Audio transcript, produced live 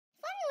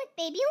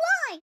Baby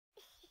Alive.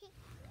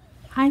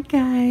 Hi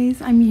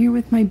guys, I'm here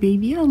with my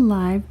Baby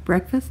Alive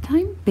breakfast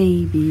time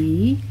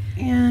baby,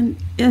 and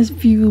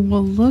if you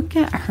will look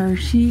at her,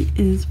 she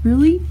is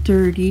really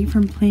dirty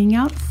from playing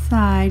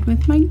outside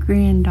with my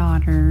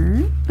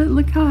granddaughter, but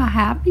look how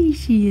happy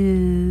she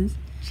is.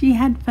 She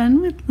had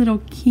fun with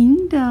Little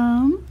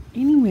Kingdom.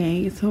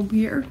 Anyway, so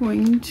we are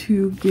going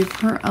to give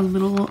her a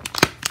little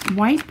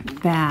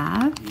wipe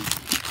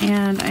bath,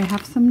 and I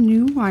have some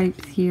new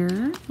wipes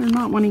here. They're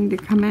not wanting to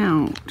come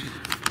out.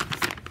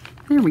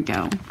 There we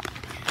go.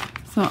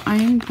 So I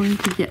am going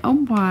to get a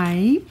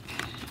wipe,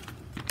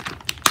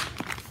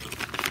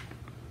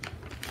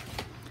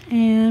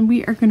 and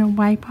we are going to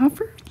wipe off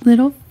her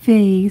little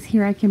face.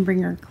 Here, I can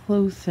bring her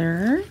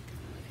closer,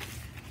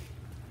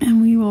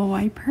 and we will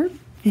wipe her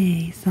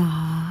face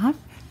off.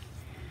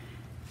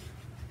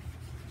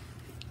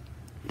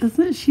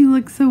 Doesn't she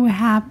look so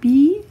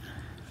happy?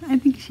 I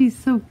think she's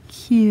so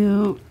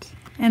cute.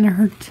 And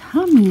her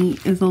tummy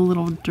is a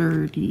little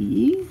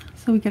dirty,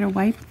 so we gotta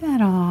wipe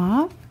that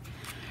off.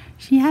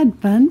 She had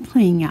fun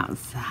playing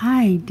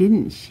outside,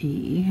 didn't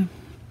she?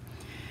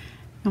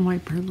 And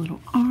wipe her little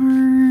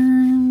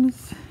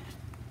arms.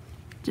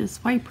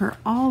 Just wipe her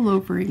all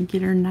over and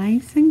get her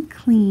nice and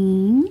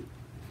clean.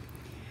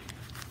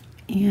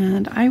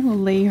 And I will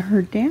lay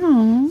her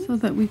down so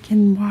that we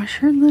can wash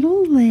her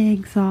little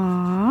legs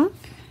off.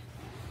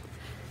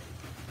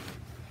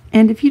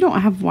 And if you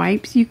don't have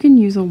wipes, you can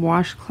use a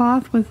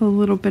washcloth with a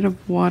little bit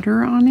of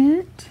water on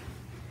it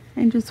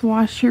and just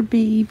wash your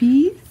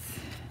babies.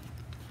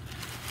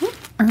 Oop,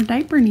 her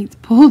diaper needs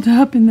pulled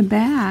up in the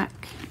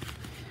back.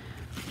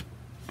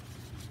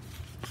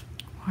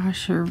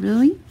 Wash her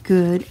really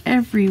good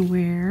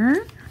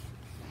everywhere.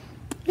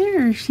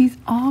 There, she's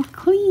all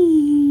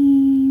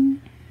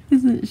clean.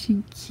 Isn't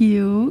she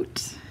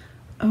cute?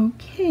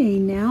 Okay,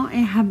 now I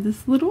have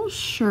this little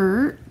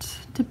shirt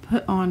to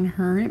put on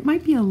her. It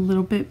might be a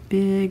little bit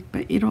big,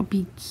 but it'll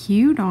be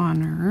cute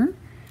on her.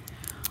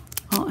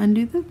 I'll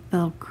undo the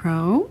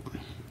Velcro.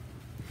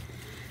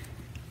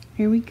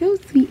 Here we go,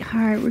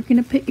 sweetheart. We're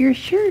gonna put your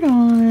shirt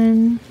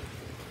on.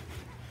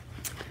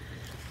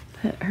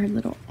 Put her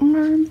little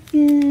arms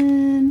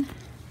in.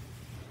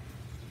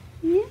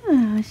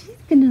 Yeah, she's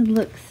gonna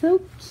look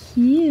so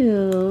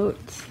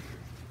cute.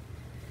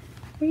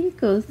 There you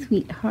go,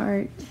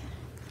 sweetheart.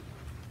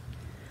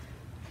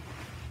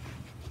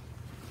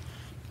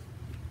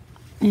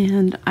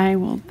 And I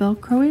will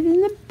Velcro it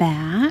in the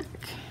back.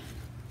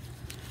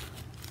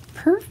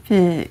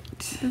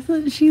 Perfect.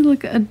 Doesn't she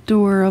look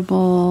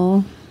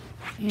adorable?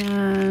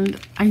 And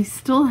I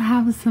still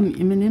have some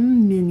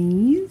M&M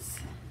minis.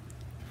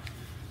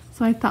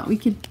 So I thought we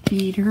could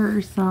feed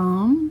her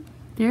some.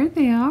 There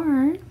they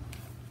are.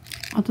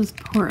 I'll just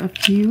pour a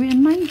few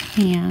in my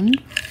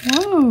hand.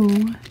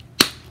 Whoa.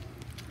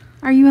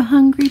 Are you a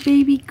hungry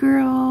baby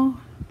girl?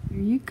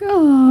 Here you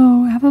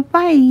go. Have a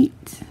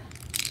bite.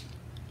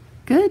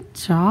 Good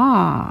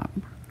job.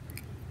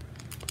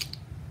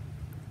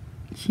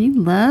 She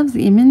loves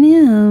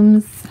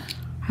M&Ms.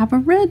 Have a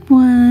red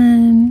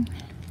one.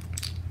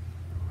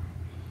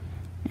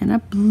 And a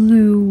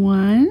blue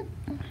one.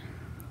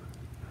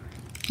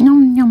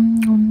 Yum, yum,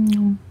 yum,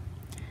 yum.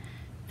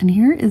 And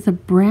here is a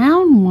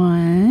brown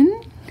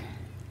one.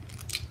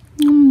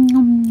 Yum,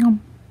 yum,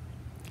 yum.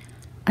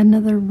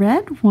 Another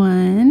red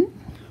one.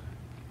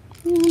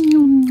 Yum,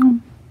 yum,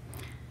 yum.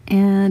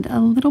 And a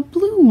little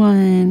blue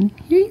one.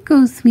 Here you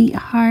go,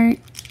 sweetheart.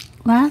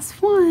 Last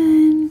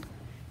one.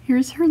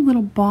 Here's her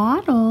little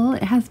bottle.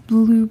 It has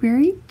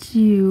blueberry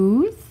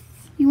juice.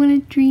 You want a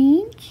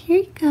drink? Here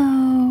you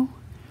go.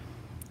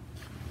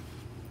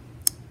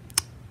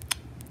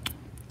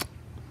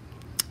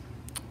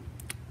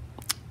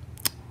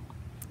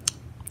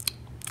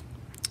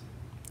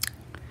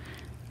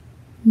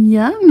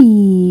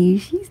 Yummy.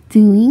 She's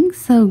doing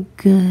so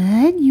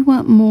good. You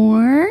want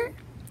more?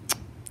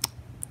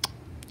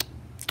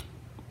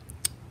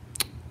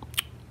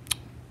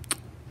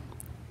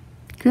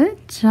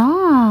 Good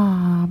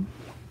job.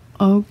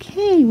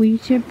 Okay, we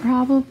should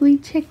probably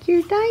check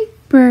your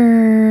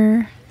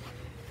diaper.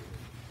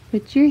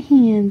 Put your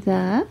hands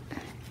up.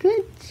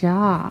 Good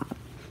job.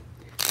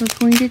 We're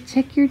going to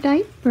check your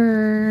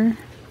diaper.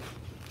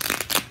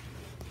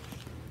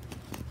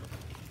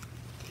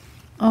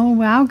 Oh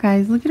wow,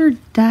 guys, look at her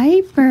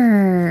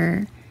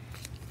diaper.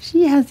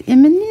 She has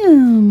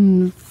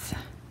M&Ms.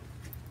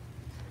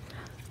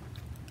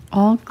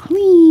 All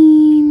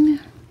clean.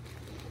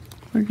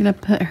 We're gonna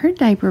put her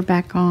diaper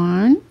back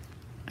on,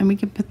 and we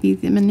can put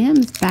these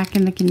M&Ms back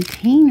in the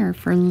container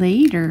for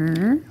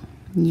later.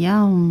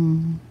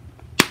 Yum.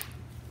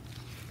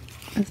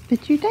 Let's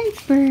put your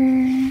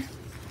diaper.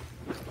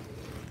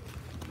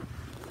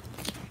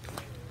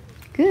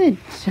 Good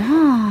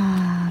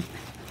job.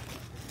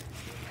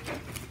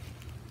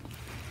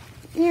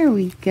 There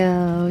we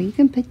go. You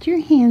can put your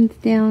hands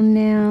down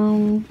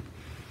now.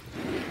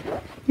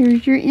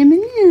 Here's your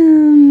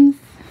M&Ms.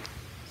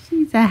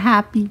 She's a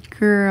happy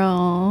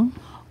girl.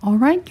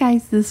 Alright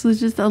guys, this was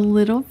just a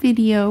little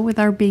video with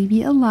our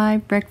baby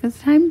alive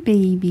breakfast time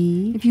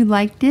baby. If you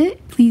liked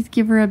it, please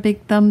give her a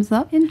big thumbs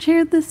up and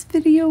share this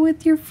video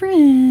with your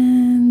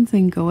friends.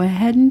 And go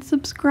ahead and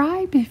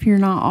subscribe if you're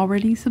not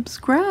already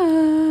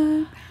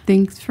subscribed.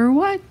 Thanks for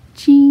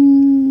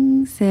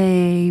watching.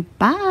 Say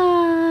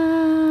bye.